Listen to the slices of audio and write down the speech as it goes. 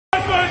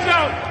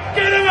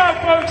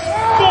works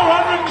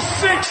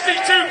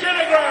 462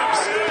 kilograms.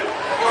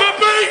 The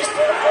beast,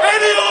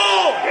 Eddie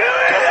Hall!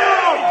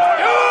 Come on!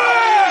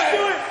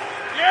 Do it!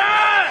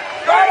 Yeah!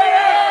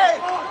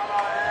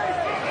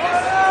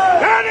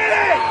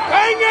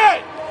 Hang it!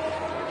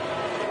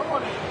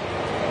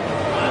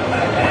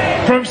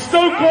 From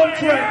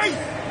Stoke-on-Trent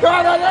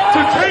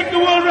to take the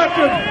world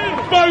record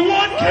by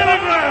 1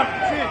 kilogram,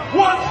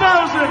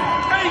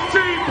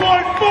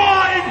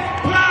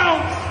 1,018.5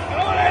 pounds.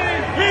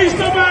 He's the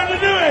man to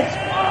do it.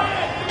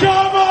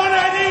 Come on,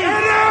 Eddie!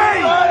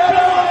 Come on,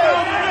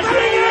 Melvin! Let's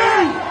bring it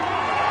in!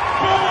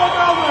 Come on,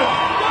 Melvin!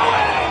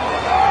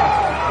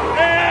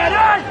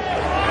 Eddie!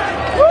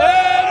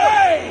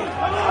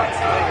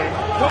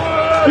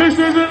 This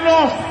isn't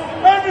lost.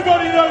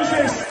 Everybody knows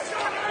this.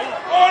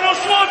 Arnold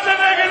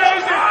Schwarzenegger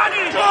knows it.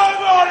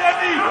 Come on,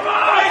 Eddie!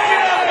 Make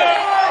it up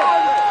there!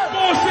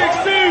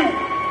 462!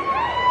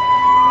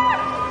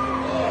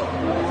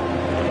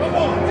 Come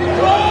on!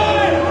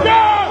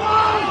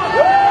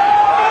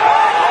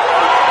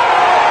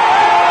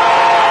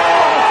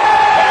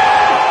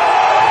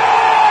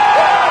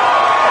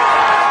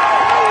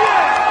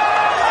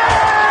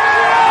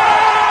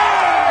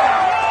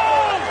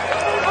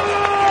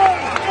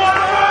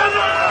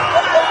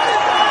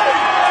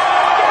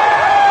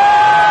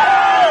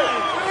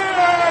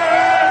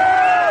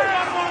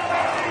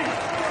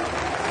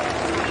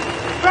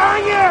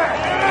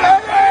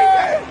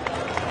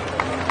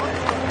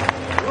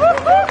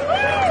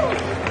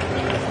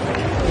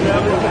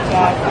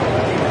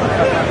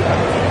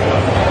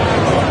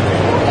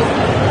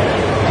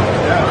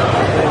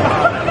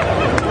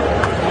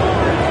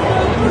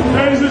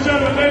 Ladies and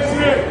gentlemen, let's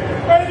hear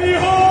Eddie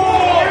Hall!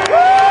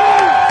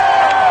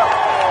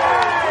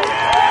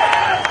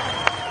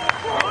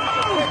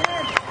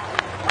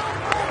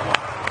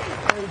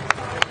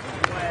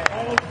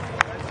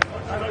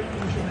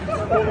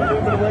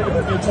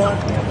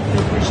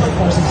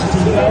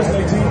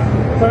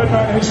 Third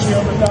night in history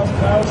on the 1,000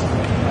 pounds.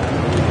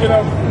 You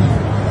know,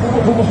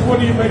 what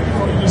do you make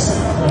before you just sit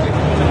there?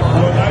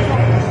 Well, I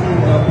just do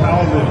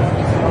powerlift,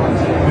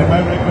 and my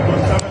record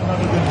was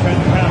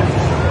 710 pounds.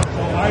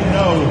 So I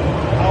know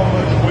how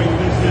much weight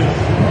this is.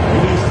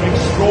 It is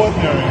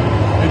extraordinary.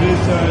 It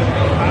is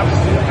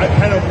absolutely a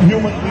kind of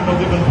human being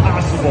not even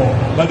possible,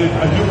 but a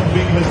human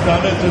being has done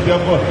it, so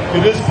therefore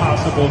it is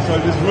possible. So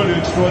it is really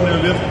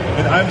extraordinary lift,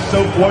 and I'm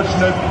so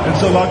fortunate and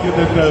so lucky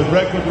that the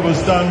record was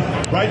done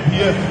right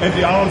here at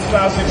the Arnold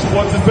Classic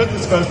Sports and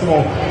Fitness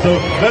Festival. So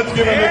let's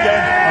give him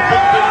again.